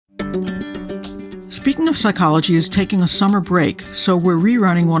Speaking of Psychology is taking a summer break, so we're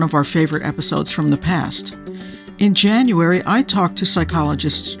rerunning one of our favorite episodes from the past. In January, I talked to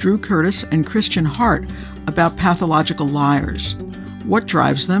psychologists Drew Curtis and Christian Hart about pathological liars, what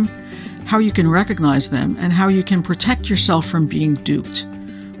drives them, how you can recognize them, and how you can protect yourself from being duped.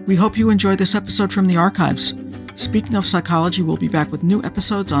 We hope you enjoy this episode from the archives. Speaking of Psychology, we'll be back with new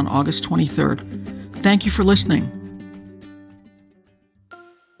episodes on August 23rd. Thank you for listening.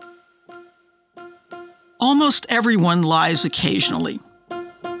 Almost everyone lies occasionally.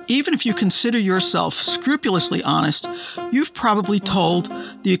 Even if you consider yourself scrupulously honest, you've probably told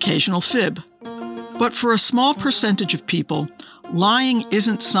the occasional fib. But for a small percentage of people, lying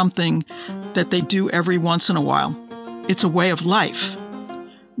isn't something that they do every once in a while. It's a way of life.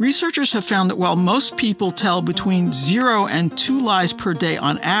 Researchers have found that while most people tell between 0 and 2 lies per day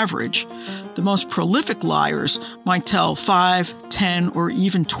on average, the most prolific liars might tell 5, 10, or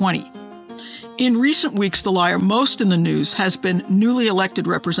even 20. In recent weeks, the liar most in the news has been newly elected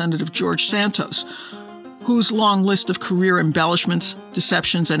Representative George Santos, whose long list of career embellishments,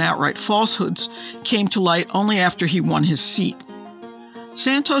 deceptions, and outright falsehoods came to light only after he won his seat.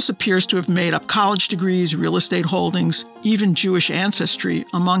 Santos appears to have made up college degrees, real estate holdings, even Jewish ancestry,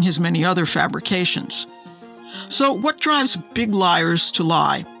 among his many other fabrications. So what drives big liars to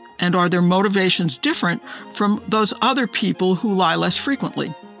lie? And are their motivations different from those other people who lie less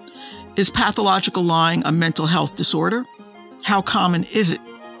frequently? Is pathological lying a mental health disorder? How common is it?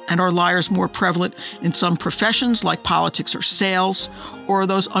 And are liars more prevalent in some professions like politics or sales, or are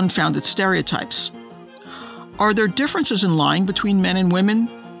those unfounded stereotypes? Are there differences in lying between men and women,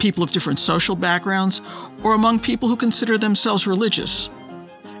 people of different social backgrounds, or among people who consider themselves religious?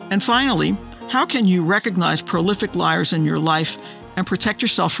 And finally, how can you recognize prolific liars in your life and protect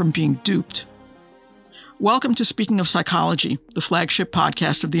yourself from being duped? Welcome to Speaking of Psychology, the flagship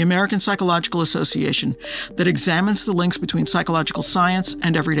podcast of the American Psychological Association that examines the links between psychological science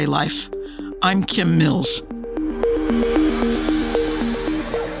and everyday life. I'm Kim Mills.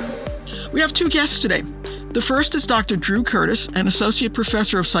 We have 2 guests today. The first is Dr. Drew Curtis, an associate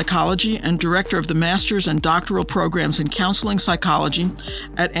professor of psychology and director of the master's and doctoral programs in counseling psychology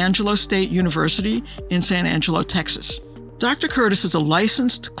at Angelo State University in San Angelo, Texas. Dr. Curtis is a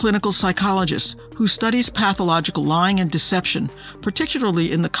licensed clinical psychologist who studies pathological lying and deception,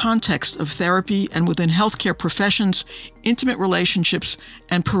 particularly in the context of therapy and within healthcare professions, intimate relationships,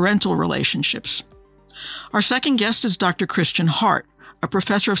 and parental relationships. Our second guest is Dr. Christian Hart, a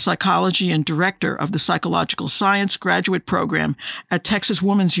professor of psychology and director of the Psychological Science graduate program at Texas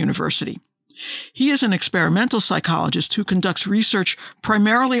Women's University. He is an experimental psychologist who conducts research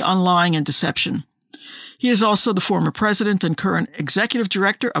primarily on lying and deception. He is also the former president and current executive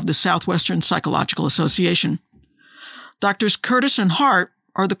director of the Southwestern Psychological Association. Drs. Curtis and Hart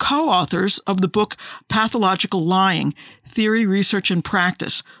are the co-authors of the book Pathological Lying: Theory, Research, and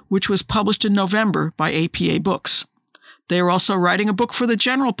Practice, which was published in November by APA Books. They are also writing a book for the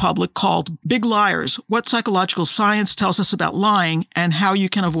general public called Big Liars: What Psychological Science Tells Us About Lying and How You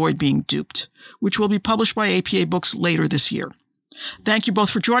Can Avoid Being Duped, which will be published by APA Books later this year. Thank you both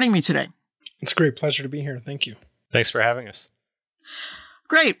for joining me today. It's a great pleasure to be here. Thank you. Thanks for having us.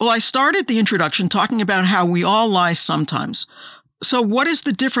 Great. Well, I started the introduction talking about how we all lie sometimes. So what is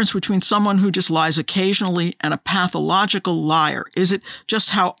the difference between someone who just lies occasionally and a pathological liar? Is it just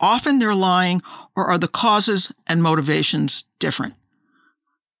how often they're lying, or are the causes and motivations different?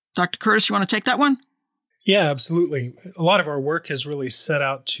 Dr. Curtis, you want to take that one? Yeah, absolutely. A lot of our work has really set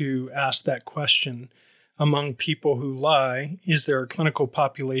out to ask that question. Among people who lie, is there a clinical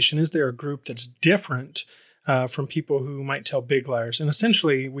population? Is there a group that's different from people who might tell big liars? And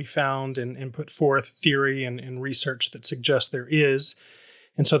essentially, we found and put forth theory and research that suggests there is.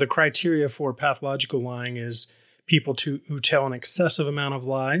 And so the criteria for pathological lying is people who tell an excessive amount of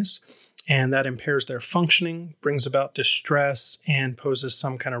lies, and that impairs their functioning, brings about distress, and poses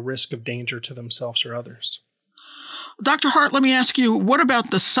some kind of risk of danger to themselves or others. Dr. Hart, let me ask you, what about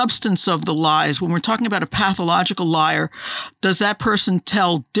the substance of the lies? When we're talking about a pathological liar, does that person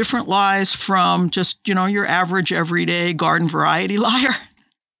tell different lies from just, your average, everyday, garden variety liar?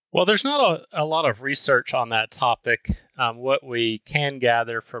 Well, there's not a lot of research on that topic. What we can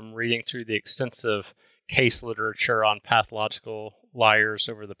gather from reading through the extensive case literature on pathological liars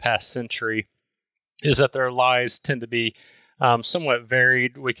over the past century is that their lies tend to be somewhat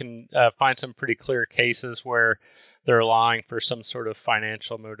varied. We can find some pretty clear cases where they're lying for some sort of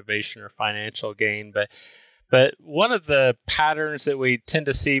financial motivation or financial gain. But one of the patterns that we tend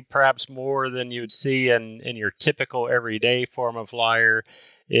to see perhaps more than you would see in your typical everyday form of liar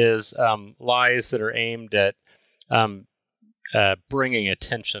is lies that are aimed at bringing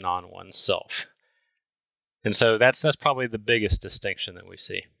attention on oneself. And so that's probably the biggest distinction that we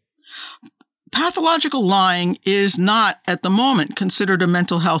see. Pathological lying is not, at the moment, considered a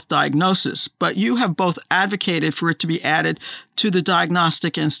mental health diagnosis, but you have both advocated for it to be added to the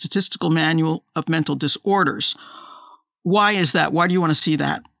Diagnostic and Statistical Manual of Mental Disorders. Why is that? Why do you want to see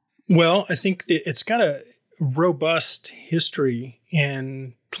that? Well, I think it's got a robust history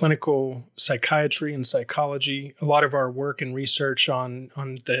in clinical psychiatry and psychology. A lot of our work and research on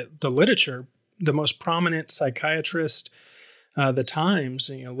the literature, the most prominent psychiatrist, the times,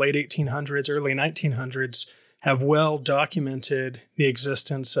 late 1800s, early 1900s, have well documented the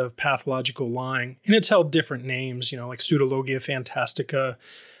existence of pathological lying. And it's held different names, like pseudologia fantastica,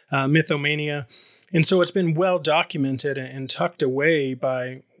 mythomania. And so it's been well documented and tucked away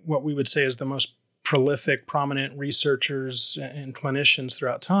by what we would say is the most prolific, prominent researchers and clinicians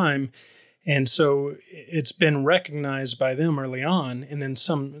throughout time. And so it's been recognized by them early on. And then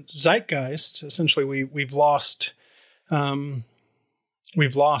some zeitgeist, essentially we've lost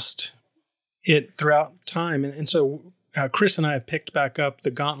it throughout time. And so Chris and I have picked back up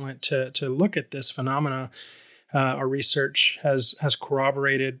the gauntlet to look at this phenomena. Our research has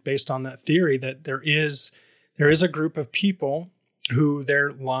corroborated, based on that theory, that there is a group of people who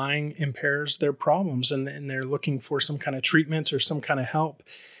their lying impairs their problems, and they're looking for some kind of treatment or some kind of help.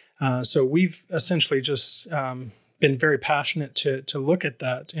 So we've essentially just been very passionate to look at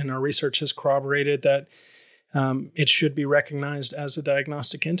that, and our research has corroborated that it should be recognized as a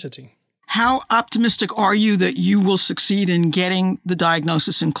diagnostic entity. How optimistic are you that you will succeed in getting the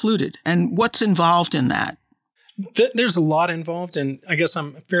diagnosis included, and what's involved in that? There's a lot involved, and I guess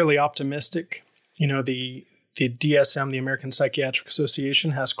I'm fairly optimistic. The DSM, the American Psychiatric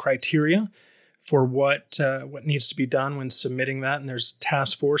Association, has criteria for what needs to be done when submitting that, and there's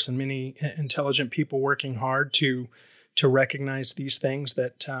task force and many intelligent people working hard to recognize these things.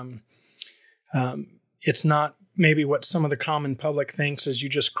 That it's not maybe what some of the common public thinks is you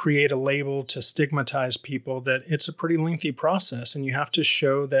just create a label to stigmatize people. That it's a pretty lengthy process, and you have to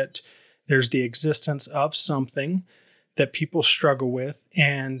show that there's the existence of something that people struggle with,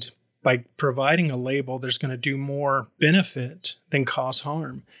 and by providing a label, there's going to do more benefit than cause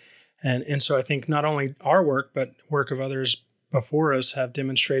harm. And so I think not only our work, but work of others before us have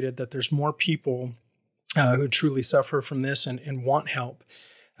demonstrated that there's more people who truly suffer from this and want help.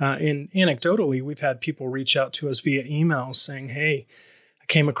 And anecdotally, we've had people reach out to us via email saying, hey, I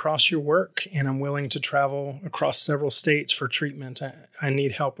came across your work and I'm willing to travel across several states for treatment. I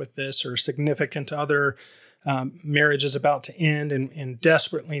need help with this, or significant other marriage is about to end and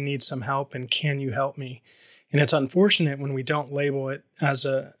desperately need some help, and can you help me? And it's unfortunate when we don't label it as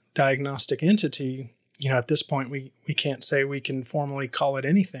a diagnostic entity. At this point, we can't say we can formally call it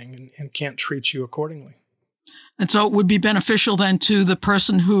anything and can't treat you accordingly. And so it would be beneficial then to the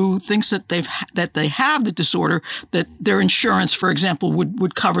person who thinks that they have the disorder, that their insurance, for example,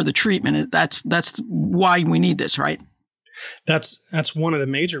 would cover the treatment. That's why we need this, right? That's one of the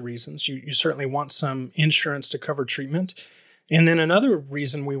major reasons. You certainly want some insurance to cover treatment. And then another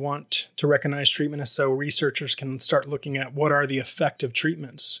reason we want to recognize treatment is so researchers can start looking at what are the effective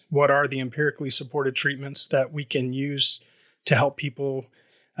treatments, what are the empirically supported treatments that we can use to help people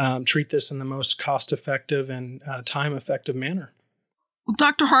treat this in the most cost-effective and time-effective manner. Well,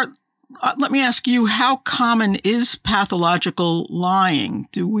 Dr. Hart, let me ask you, how common is pathological lying?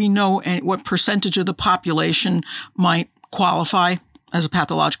 Do we know what percentage of the population might qualify as a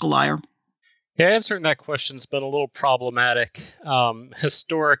pathological liar? Yeah, answering that question's been a little problematic.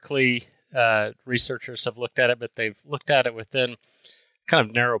 Historically, researchers have looked at it, but they've looked at it within kind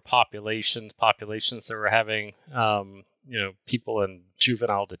of narrow populations that were having, people in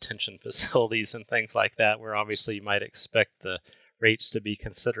juvenile detention facilities and things like that, where obviously you might expect the rates to be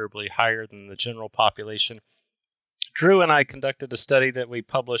considerably higher than the general population. Drew and I conducted a study that we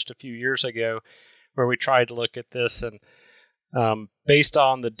published a few years ago where we tried to look at this, and based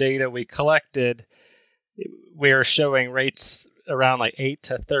on the data we collected, we are showing rates around like 8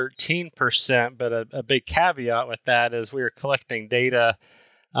 to 13%. But a big caveat with that is we are collecting data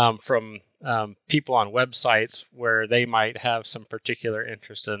from people on websites where they might have some particular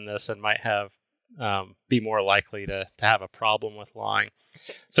interest in this and might have be more likely to have a problem with lying.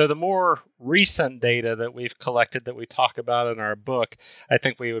 So the more recent data that we've collected that we talk about in our book, I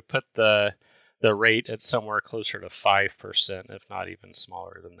think we would put the rate at somewhere closer to 5%, if not even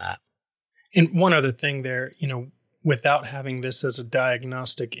smaller than that. And one other thing there, without having this as a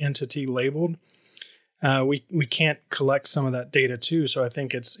diagnostic entity labeled, we can't collect some of that data too. So I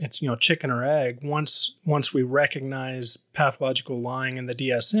think it's chicken or egg. Once we recognize pathological lying in the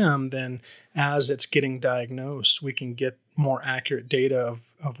DSM, then as it's getting diagnosed, we can get more accurate data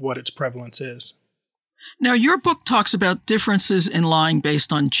of what its prevalence is. Now, your book talks about differences in lying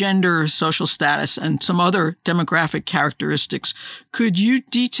based on gender, social status, and some other demographic characteristics. Could you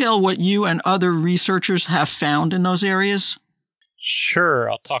detail what you and other researchers have found in those areas? Sure,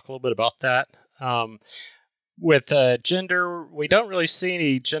 I'll talk a little bit about that. With gender, we don't really see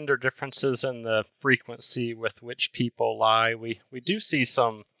any gender differences in the frequency with which people lie. We do see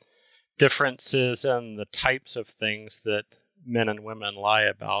some differences in the types of things that men and women lie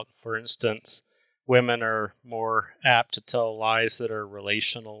about. For instance, women are more apt to tell lies that are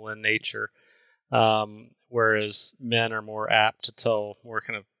relational in nature, whereas men are more apt to tell more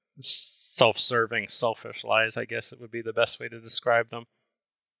kind of self-serving, selfish lies, I guess it would be the best way to describe them.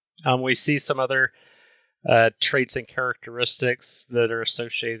 We see some other traits and characteristics that are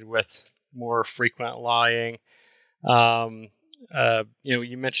associated with more frequent lying. You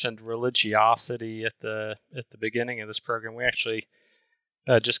mentioned religiosity at the beginning of this program. We actually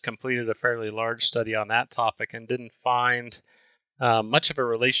just completed a fairly large study on that topic and didn't find much of a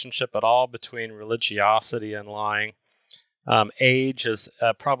relationship at all between religiosity and lying. Age is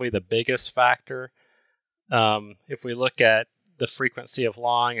probably the biggest factor. If we look at the frequency of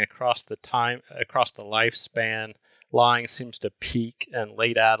lying across the lifespan, lying seems to peak in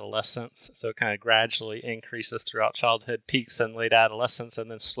late adolescence. So it kind of gradually increases throughout childhood, peaks in late adolescence,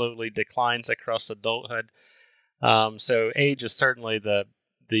 and then slowly declines across adulthood. So age is certainly the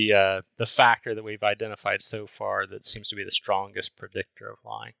factor that we've identified so far that seems to be the strongest predictor of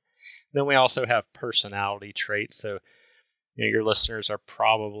lying. Then we also have personality traits. So your listeners are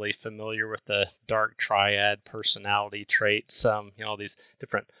probably familiar with the dark triad personality traits. All these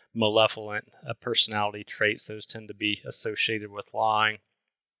different malevolent personality traits, those tend to be associated with lying.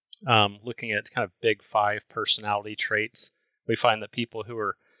 Looking at kind of big five personality traits, we find that people who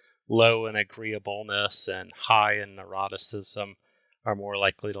are low in agreeableness and high in neuroticism are more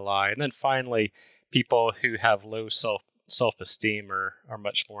likely to lie. And then finally, people who have low self-esteem are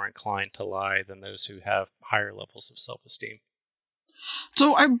much more inclined to lie than those who have higher levels of self-esteem.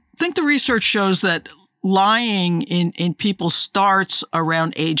 So I think the research shows that lying in people starts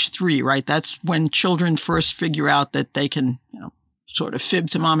around age 3, right? That's when children first figure out that they can, sort of fib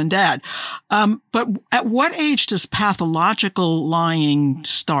to mom and dad. But at what age does pathological lying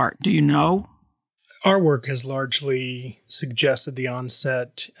start? Do you know? Our work has largely suggested the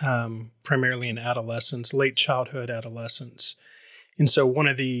onset primarily in adolescence, late childhood adolescence. And so one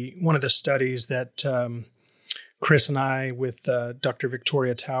of the studies that Chris and I with Dr.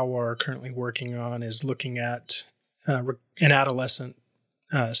 Victoria Tawa are currently working on is looking at an adolescent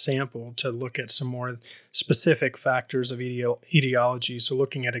sample to look at some more specific factors of etiology. So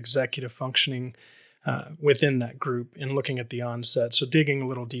looking at executive functioning within that group and looking at the onset. So digging a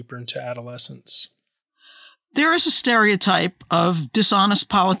little deeper into adolescence. There is a stereotype of dishonest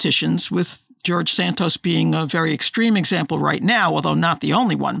politicians, with George Santos being a very extreme example right now, although not the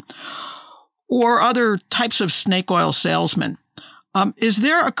only one, or other types of snake oil salesmen. Is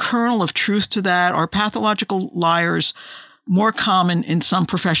there a kernel of truth to that? Are pathological liars more common in some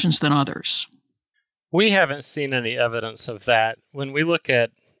professions than others? We haven't seen any evidence of that. When we look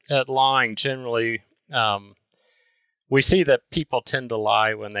at lying generally, we see that people tend to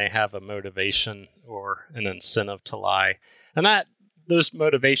lie when they have a motivation or an incentive to lie. And those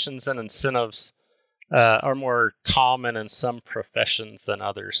motivations and incentives are more common in some professions than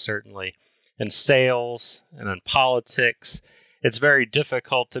others, certainly. In sales and in politics, it's very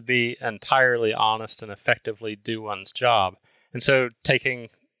difficult to be entirely honest and effectively do one's job. And so taking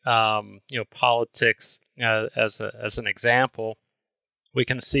politics as an example, we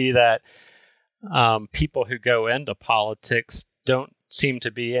can see that people who go into politics don't seem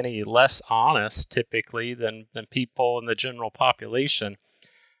to be any less honest typically than people in the general population.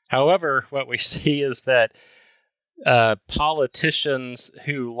 However, what we see is that politicians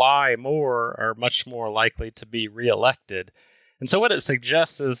who lie more are much more likely to be reelected. And so what it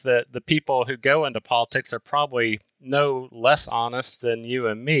suggests is that the people who go into politics are probably no less honest than you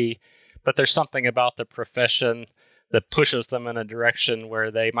and me, but there's something about the profession that pushes them in a direction where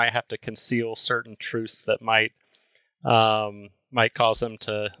they might have to conceal certain truths that might cause them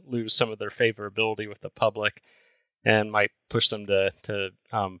to lose some of their favorability with the public, and might push them to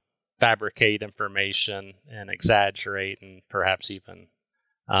fabricate information and exaggerate and perhaps even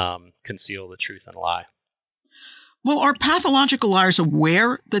conceal the truth and lie. Well, are pathological liars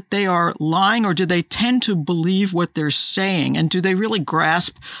aware that they are lying, or do they tend to believe what they're saying? And do they really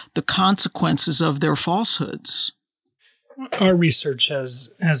grasp the consequences of their falsehoods? Our research has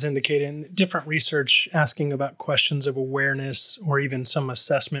indicated, and different research asking about questions of awareness, or even some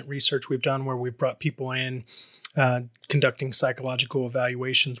assessment research we've done where we've brought people in, conducting psychological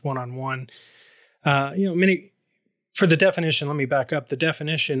evaluations one-on-one. For the definition, let me back up. The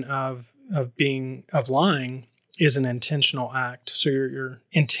definition of lying is an intentional act. So you're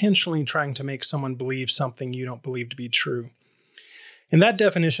intentionally trying to make someone believe something you don't believe to be true. And that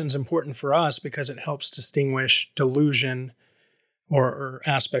definition is important for us because it helps distinguish delusion or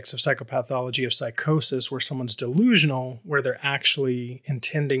aspects of psychopathology of psychosis where someone's delusional, where they're actually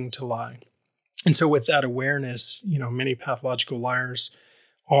intending to lie. And so with that awareness, many pathological liars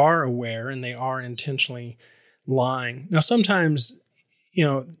are aware and they are intentionally lying. Now, sometimes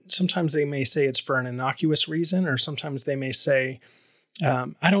they may say it's for an innocuous reason, or sometimes they may say,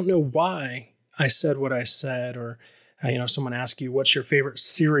 I don't know why I said what I said, or someone asks you, what's your favorite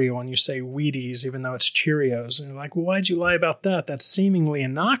cereal? And you say Wheaties, even though it's Cheerios. And you're like, well, why'd you lie about that? That's seemingly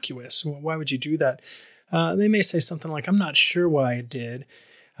innocuous. Why would you do that? They may say something like, I'm not sure why I did.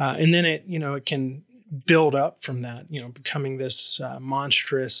 And then it can build up from that, becoming this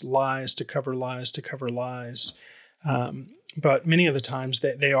monstrous lies to cover lies to cover lies. But many of the times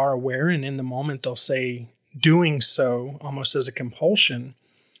they are aware, and in the moment they'll say doing so almost as a compulsion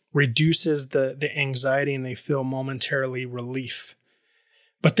reduces the anxiety, and they feel momentarily relief.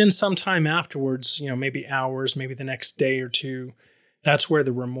 But then sometime afterwards, maybe hours, maybe the next day or two, that's where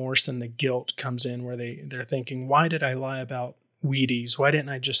the remorse and the guilt comes in, where they're thinking, why did I lie about Wheaties? Why didn't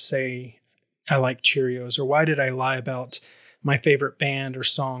I just say I like Cheerios? Or why did I lie about my favorite band or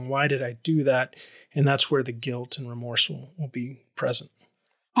song? Why did I do that? And that's where the guilt and remorse will be present.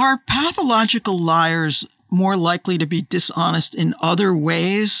 Are pathological liars more likely to be dishonest in other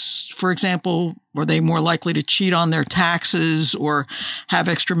ways? For example, are they more likely to cheat on their taxes or have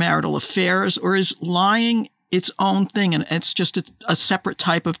extramarital affairs? Or is lying its own thing and it's just a separate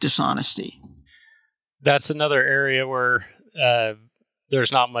type of dishonesty? That's another area where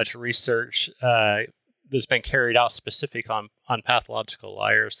there's not much research that's been carried out specific on pathological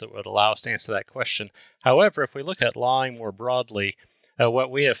liars that would allow us to answer that question. However, if we look at lying more broadly,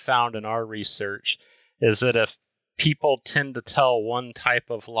 what we have found in our research is that if people tend to tell one type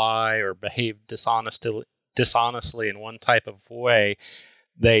of lie or behave dishonestly in one type of way,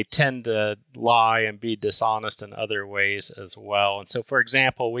 they tend to lie and be dishonest in other ways as well. And so, for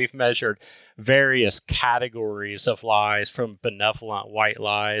example, we've measured various categories of lies, from benevolent white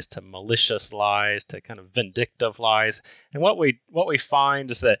lies to malicious lies to kind of vindictive lies. And what we find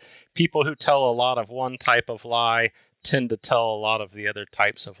is that people who tell a lot of one type of lie tend to tell a lot of the other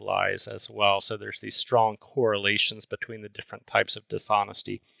types of lies as well. So there's these strong correlations between the different types of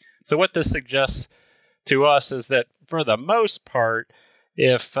dishonesty. So what this suggests to us is that for the most part,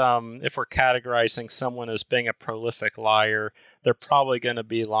 if we're categorizing someone as being a prolific liar, they're probably going to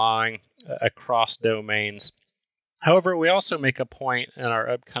be lying across domains. However, we also make a point in our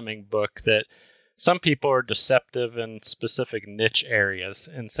upcoming book that some people are deceptive in specific niche areas.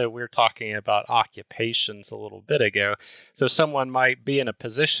 And so we're talking about occupations a little bit ago. So someone might be in a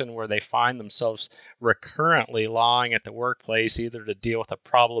position where they find themselves recurrently lying at the workplace, either to deal with a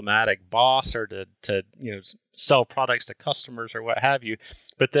problematic boss or to sell products to customers or what have you,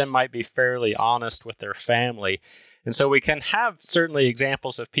 but then might be fairly honest with their family. And so we can have certainly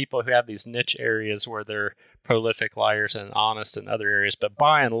examples of people who have these niche areas where they're prolific liars and honest in other areas. But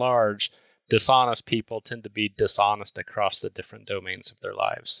by and large, dishonest people tend to be dishonest across the different domains of their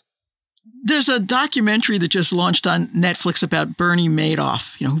lives. There's a documentary that just launched on Netflix about Bernie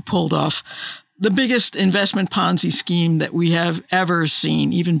Madoff, who pulled off the biggest investment Ponzi scheme that we have ever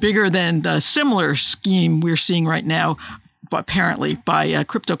seen, even bigger than the similar scheme we're seeing right now, apparently, by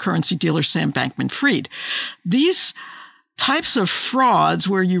cryptocurrency dealer Sam Bankman-Fried. These types of frauds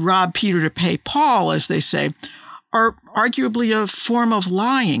where you rob Peter to pay Paul, as they say, are arguably a form of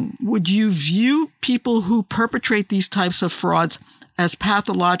lying. Would you view people who perpetrate these types of frauds as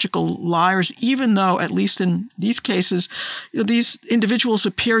pathological liars, even though, at least in these cases, these individuals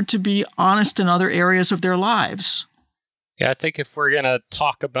appeared to be honest in other areas of their lives? Yeah, I think if we're going to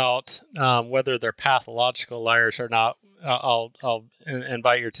talk about whether they're pathological liars or not, I'll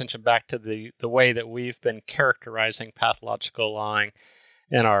invite your attention back to the way that we've been characterizing pathological lying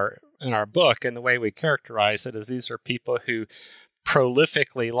in our book. And the way we characterize it is these are people who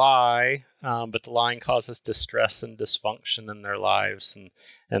prolifically lie, but the lying causes distress and dysfunction in their lives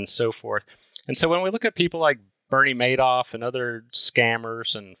and so forth. And so when we look at people like Bernie Madoff and other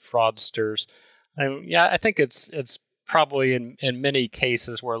scammers and fraudsters, I think it's probably in many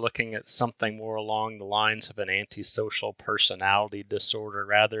cases we're looking at something more along the lines of an antisocial personality disorder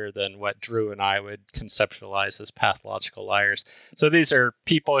rather than what Drew and I would conceptualize as pathological liars. So these are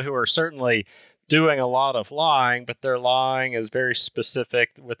people who are certainly doing a lot of lying, but their lying is very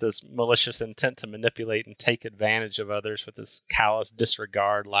specific with this malicious intent to manipulate and take advantage of others with this callous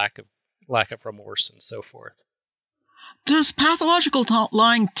disregard, lack of remorse, and so forth. Does pathological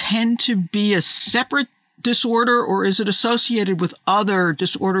lying tend to be a separate disorder, or is it associated with other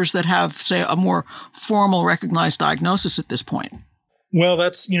disorders that have, say, a more formal recognized diagnosis at this point? Well,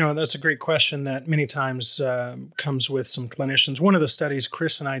 that's a great question that many times comes with some clinicians. One of the studies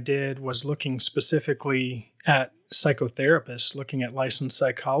Chris and I did was looking specifically at psychotherapists, looking at licensed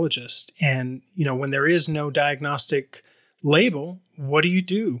psychologists. And, when there is no diagnostic label, what do you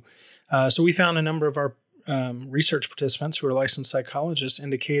do? So we found a number of our research participants who are licensed psychologists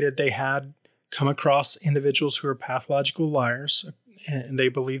indicated they had come across individuals who are pathological liars, and they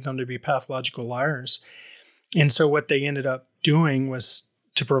believed them to be pathological liars. And so what they ended up doing was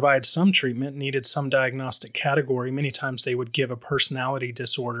to provide some treatment, needed some diagnostic category. Many times they would give a personality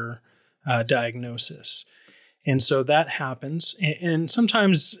disorder diagnosis. And so that happens. And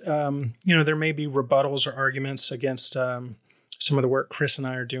sometimes, there may be rebuttals or arguments against some of the work Chris and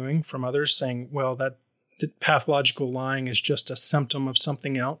I are doing from others saying, well, that pathological lying is just a symptom of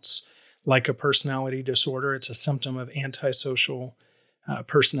something else, like a personality disorder. It's a symptom of antisocial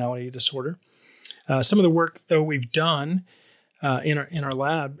personality disorder. Some of the work, though, we've done in our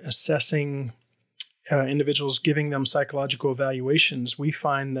lab assessing individuals, giving them psychological evaluations, we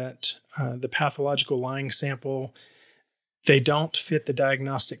find that the pathological lying sample, they don't fit the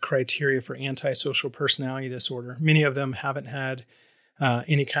diagnostic criteria for antisocial personality disorder. Many of them haven't had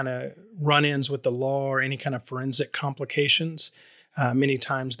any kind of run-ins with the law or any kind of forensic complications. Many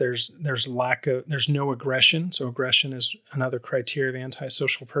times there's no aggression. So aggression is another criteria of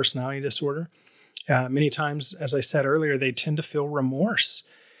antisocial personality disorder. Many times, as I said earlier, they tend to feel remorse.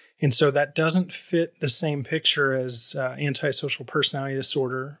 And so that doesn't fit the same picture as antisocial personality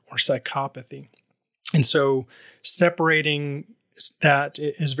disorder or psychopathy. And so separating that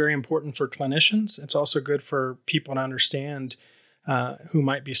is very important for clinicians. It's also good for people to understand who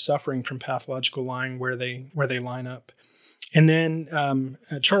might be suffering from pathological lying, where they line up. And then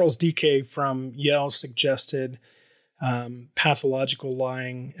Charles DK from Yale suggested pathological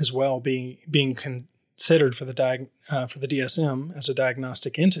lying as well being considered for the DSM as a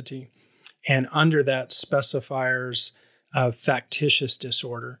diagnostic entity, and under that specifiers of factitious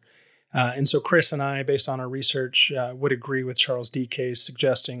disorder. And so Chris and I, based on our research, would agree with Charles DK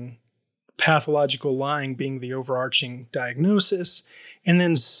suggesting pathological lying being the overarching diagnosis, and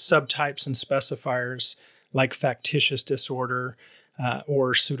then subtypes and specifiers like factitious disorder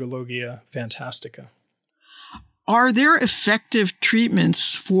or pseudologia fantastica. Are there effective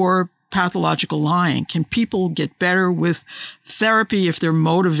treatments for pathological lying? Can people get better with therapy if they're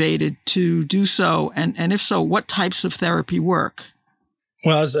motivated to do so? And if so, what types of therapy work?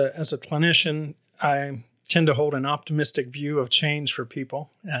 Well, as a clinician, I tend to hold an optimistic view of change for people.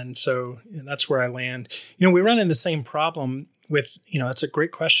 And so that's where I land. We run into the same problem with, it's a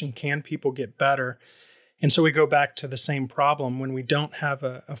great question. Can people get better? And so we go back to the same problem when we don't have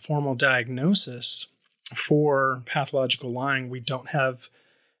a formal diagnosis for pathological lying. We don't have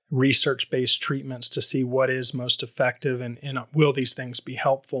research-based treatments to see what is most effective and will these things be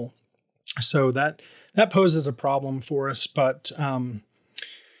helpful. So that poses a problem for us. But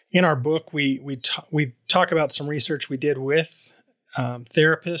in our book, we talk about some research we did with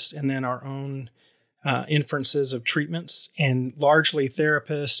therapists and then our own inferences of treatments. And largely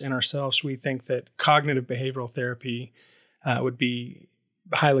therapists and ourselves, we think that cognitive behavioral therapy would be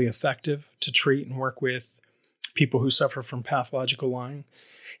highly effective to treat and work with people who suffer from pathological lying.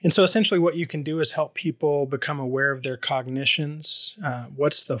 And so essentially what you can do is help people become aware of their cognitions.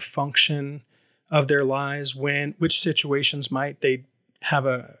 What's the function of their lies? Which situations might they have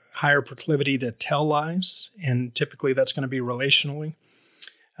a higher proclivity to tell lies? And typically that's going to be relationally.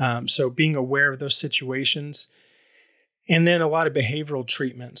 So being aware of those situations. And then a lot of behavioral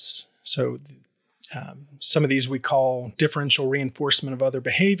treatments. So some of these we call differential reinforcement of other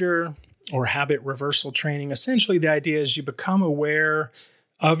behavior or habit reversal training. Essentially, the idea is you become aware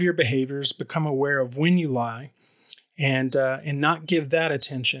of your behaviors, become aware of when you lie, and not give that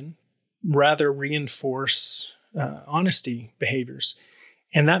attention, rather reinforce honesty behaviors.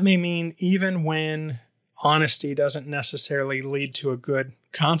 And that may mean even when honesty doesn't necessarily lead to a good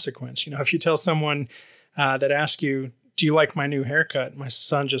consequence. If you tell someone that asks you, do you like my new haircut? My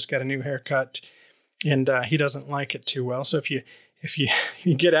son just got a new haircut and he doesn't like it too well. So if if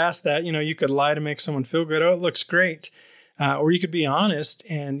you get asked that, you could lie to make someone feel good. Oh, it looks great. Or you could be honest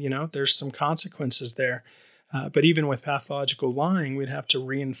and, there's some consequences there. But even with pathological lying, we'd have to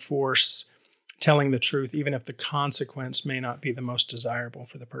reinforce telling the truth, even if the consequence may not be the most desirable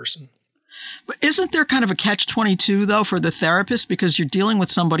for the person. But isn't there kind of a catch-22, though, for the therapist? Because you're dealing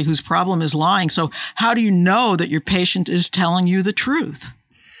with somebody whose problem is lying. So how do you know that your patient is telling you the truth?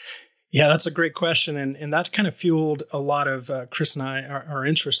 Yeah, that's a great question. And that kind of fueled a lot of Chris and I, our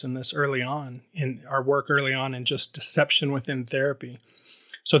interest in this early on, in our work early on in just deception within therapy.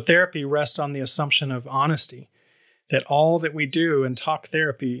 So therapy rests on the assumption of honesty, that all that we do in talk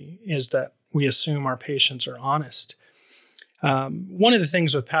therapy is that we assume our patients are honest. One of the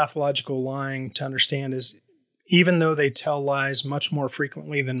things with pathological lying to understand is even though they tell lies much more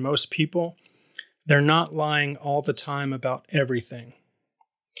frequently than most people, they're not lying all the time about everything.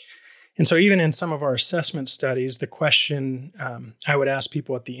 And so even in some of our assessment studies, the question I would ask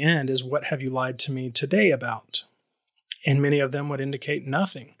people at the end is, what have you lied to me today about? And many of them would indicate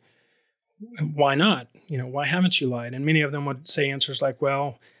nothing. Why not? Why haven't you lied? And many of them would say answers like,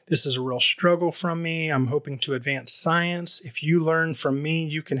 well, this is a real struggle from me. I'm hoping to advance science. If you learn from me,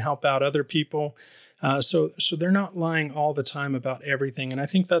 you can help out other people. So they're not lying all the time about everything. And I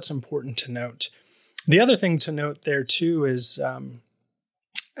think that's important to note. The other thing to note there too is,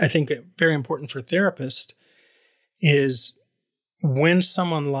 I think very important for therapists is when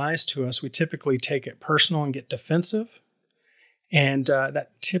someone lies to us, we typically take it personal and get defensive. And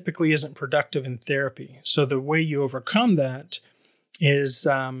that typically isn't productive in therapy. So the way you overcome that is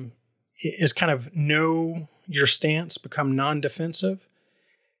kind of know your stance, become non-defensive,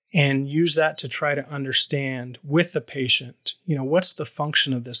 and use that to try to understand with the patient, what's the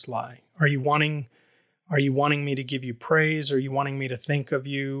function of this lie? Are you wanting me to give you praise? Are you wanting me to think of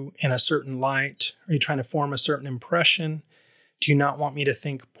you in a certain light? Are you trying to form a certain impression? Do you not want me to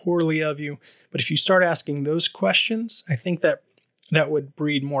think poorly of you? But if you start asking those questions, I think that would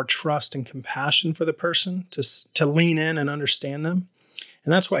breed more trust and compassion for the person to lean in and understand them.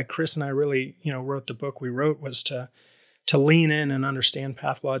 And that's why Chris and I really, wrote the book we wrote, was to lean in and understand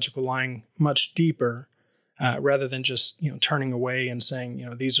pathological lying much deeper, rather than just, turning away and saying,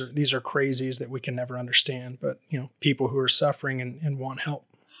 these are crazies that we can never understand, but, people who are suffering and want help.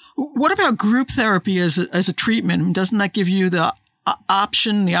 What about group therapy as a treatment? Doesn't that give you the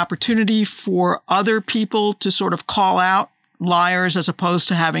option, the opportunity for other people to sort of call out liars as opposed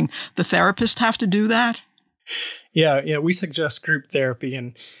to having the therapist have to do that? Yeah, we suggest group therapy,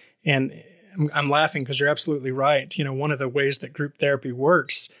 and I'm laughing because you're absolutely right. One of the ways that group therapy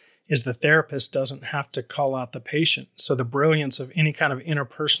works is the therapist doesn't have to call out the patient. So the brilliance of any kind of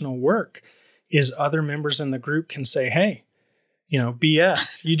interpersonal work is other members in the group can say, hey,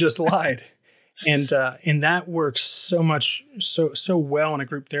 BS, you just lied. And that works so well in a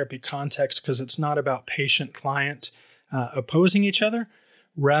group therapy context because it's not about patient-client opposing each other.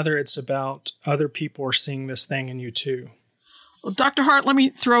 Rather, it's about other people are seeing this thing in you too. Well, Dr. Hart, let me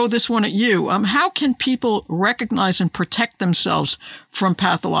throw this one at you. How can people recognize and protect themselves from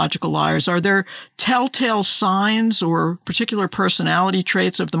pathological liars? Are there telltale signs or particular personality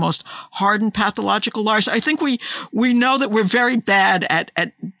traits of the most hardened pathological liars? I think we know that we're very bad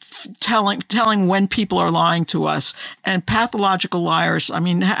at telling when people are lying to us. And pathological liars,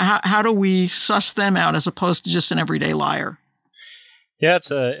 how do we suss them out as opposed to just an everyday liar? Yeah,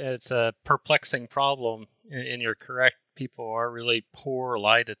 it's a perplexing problem, and you're correct. People are really poor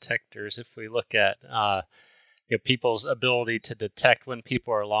lie detectors. If we look at people's ability to detect when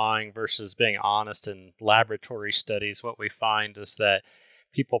people are lying versus being honest in laboratory studies, what we find is that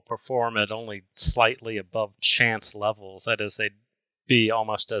people perform at only slightly above chance levels. That is, they'd be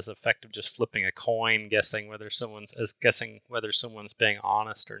almost as effective just flipping a coin, guessing whether someone's being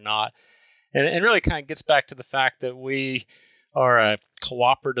honest or not. And it really kind of gets back to the fact that we are a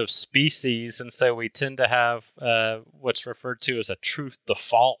cooperative species, and so we tend to have what's referred to as a truth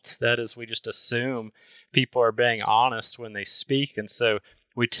default. That is, we just assume people are being honest when they speak, and so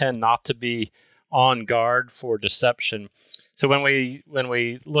we tend not to be on guard for deception. So when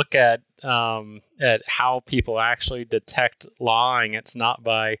we look at how people actually detect lying, it's not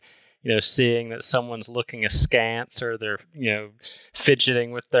by seeing that someone's looking askance or they're,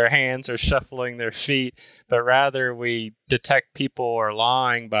 fidgeting with their hands or shuffling their feet, but rather we detect people are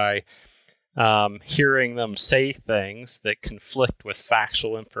lying by hearing them say things that conflict with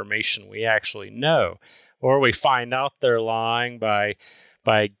factual information we actually know, or we find out they're lying by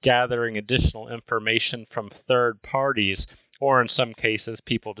gathering additional information from third parties. Or in some cases,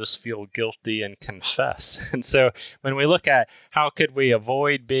 people just feel guilty and confess. And so when we look at how could we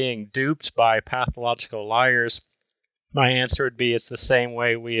avoid being duped by pathological liars, My answer would be it's the same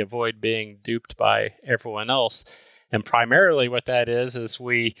way we avoid being duped by everyone else. And primarily what that is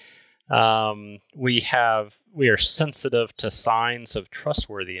we are sensitive to signs of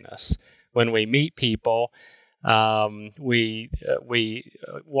trustworthiness. When we meet people, we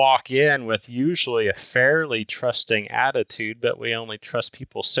walk in with usually a fairly trusting attitude, but we only trust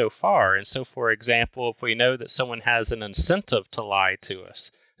people so far. And so, for example, if we know that someone has an incentive to lie to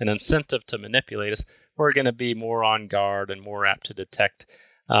us, an incentive to manipulate us, we're going to be more on guard and more apt to detect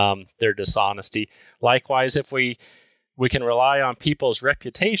their dishonesty. Likewise, if we can rely on people's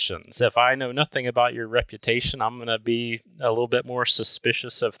reputations. If I know nothing about your reputation, I'm going to be a little bit more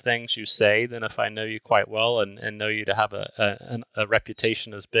suspicious of things you say than if I know you quite well and know you to have a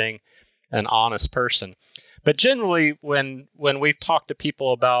reputation as being an honest person. But generally, when we've talked to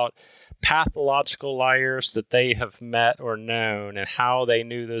people about pathological liars that they have met or known and how they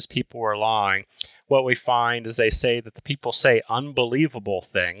knew those people were lying, what we find is they say that the people say unbelievable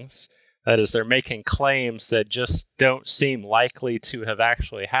things. That is, they're making claims that just don't seem likely to have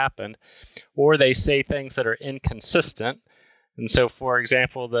actually happened, or they say things that are inconsistent. And so, for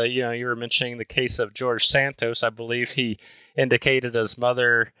example, you were mentioning the case of George Santos. I believe he indicated his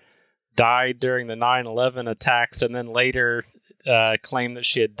mother died during the 9/11 attacks, and then later claimed that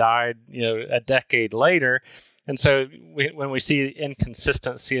she had died, a decade later. And so, when we see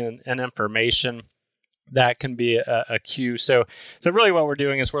inconsistency in information, that can be a cue. So really what we're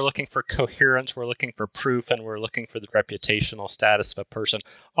doing is we're looking for coherence, we're looking for proof, and we're looking for the reputational status of a person.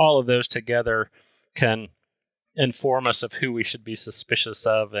 All of those together can inform us of who we should be suspicious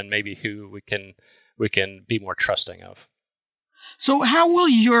of and maybe who we can be more trusting of. So how will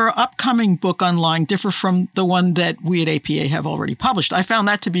your upcoming book on lying differ from the one that we at APA have already published? I found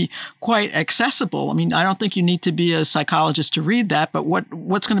that to be quite accessible. I mean, I don't think you need to be a psychologist to read that, but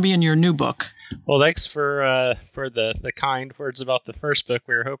what's going to be in your new book? Well, thanks for the kind words about the first book.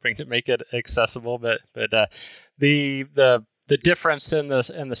 We were hoping to make it accessible, but the difference in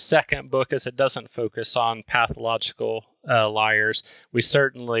the second book is it doesn't focus on pathological liars. We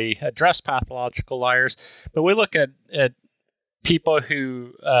certainly address pathological liars, but we look at people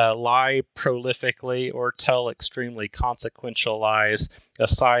who lie prolifically or tell extremely consequential lies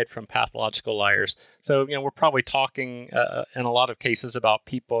aside from pathological liars. So, we're probably talking in a lot of cases about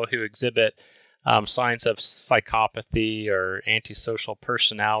people who exhibit signs of psychopathy or antisocial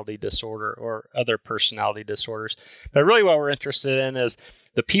personality disorder or other personality disorders. But really what we're interested in is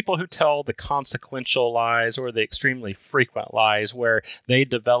the people who tell the consequential lies or the extremely frequent lies where they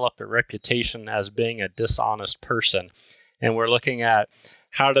develop a reputation as being a dishonest person. And we're looking at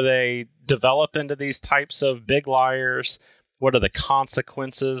how do they develop into these types of big liars? What are the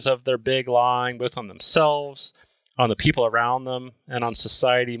consequences of their big lying, both on themselves, on the people around them, and on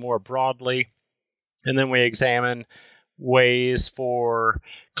society more broadly? And then we examine ways for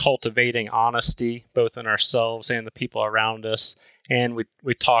cultivating honesty, both in ourselves and the people around us. And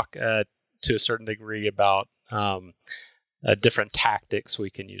we talk to a certain degree about different tactics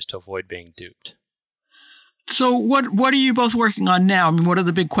we can use to avoid being duped. So what are you both working on now? I mean, what are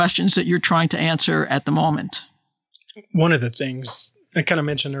the big questions that you're trying to answer at the moment? One of the things I kind of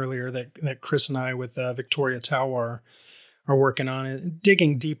mentioned earlier that Chris and I with Victoria Tawar are working on is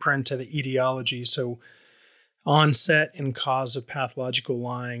digging deeper into the etiology. So onset and cause of pathological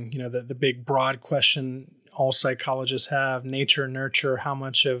lying, the big broad question all psychologists have, nature, nurture, how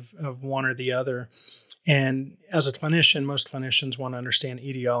much of one or the other. And as a clinician, most clinicians want to understand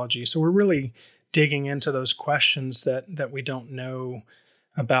etiology. So we're really digging into those questions that we don't know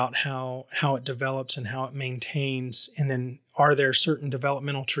about how it develops and how it maintains. And then are there certain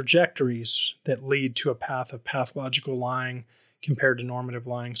developmental trajectories that lead to a path of pathological lying compared to normative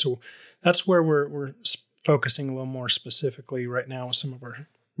lying? So that's where we're focusing a little more specifically right now with some of our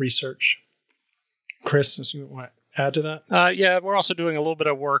research. Chris, do you want to add to that? Yeah, we're also doing a little bit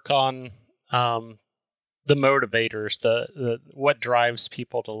of work on the motivators, the what drives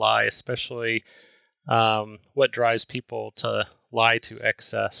people to lie, especially what drives people to lie to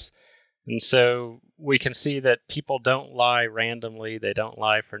excess. And so we can see that people don't lie randomly. They don't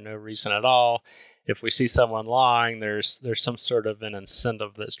lie for no reason at all. If we see someone lying, there's some sort of an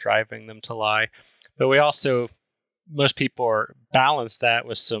incentive that's driving them to lie. But we also, most people are balance that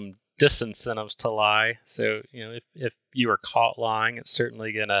with some disincentives to lie. So, if you are caught lying, it's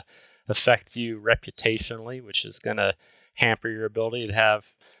certainly going to affect you reputationally, which is going to hamper your ability to have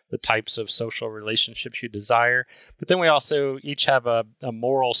the types of social relationships you desire. But then we also each have a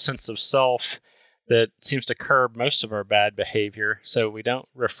moral sense of self that seems to curb most of our bad behavior. So we don't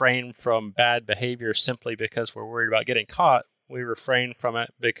refrain from bad behavior simply because we're worried about getting caught. We refrain from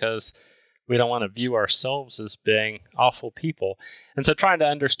it because We don't want to view ourselves as being awful people. And so trying to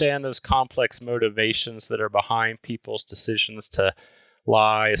understand those complex motivations that are behind people's decisions to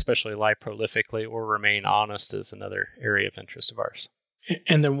lie, especially lie prolifically or remain honest, is another area of interest of ours.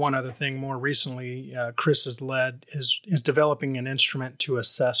 And then one other thing more recently, Chris has led is developing an instrument to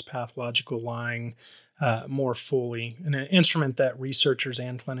assess pathological lying more fully, and an instrument that researchers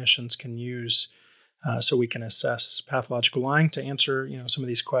and clinicians can use so we can assess pathological lying to answer some of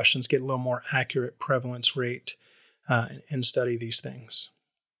these questions, get a little more accurate prevalence rate, and study these things.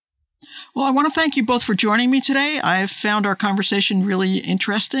 Well, I want to thank you both for joining me today. I've found our conversation really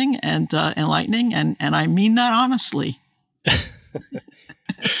interesting and enlightening, and I mean that honestly.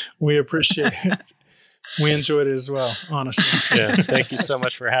 We appreciate it. We enjoyed it as well, honestly. Yeah, thank you so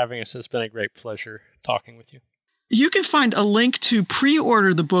much for having us. It's been a great pleasure talking with you. You can find a link to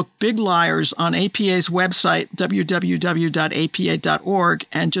pre-order the book Big Liars on APA's website, www.apa.org,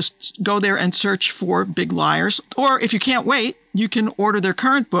 and just go there and search for Big Liars. Or if you can't wait, you can order their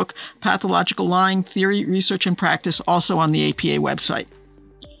current book, Pathological Lying, Theory, Research, and Practice, also on the APA website.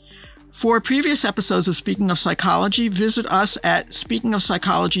 For previous episodes of Speaking of Psychology, visit us at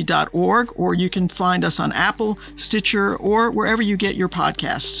speakingofpsychology.org, or you can find us on Apple, Stitcher, or wherever you get your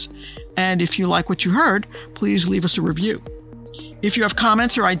podcasts. And if you like what you heard, please leave us a review. If you have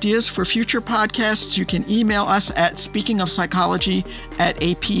comments or ideas for future podcasts, you can email us at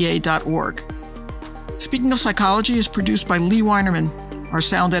speakingofpsychology@apa.org. Speaking of Psychology is produced by Lee Weinerman. Our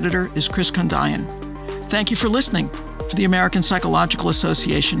sound editor is Chris Kondayan. Thank you for listening. For the American Psychological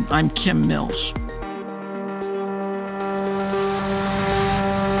Association, I'm Kim Mills.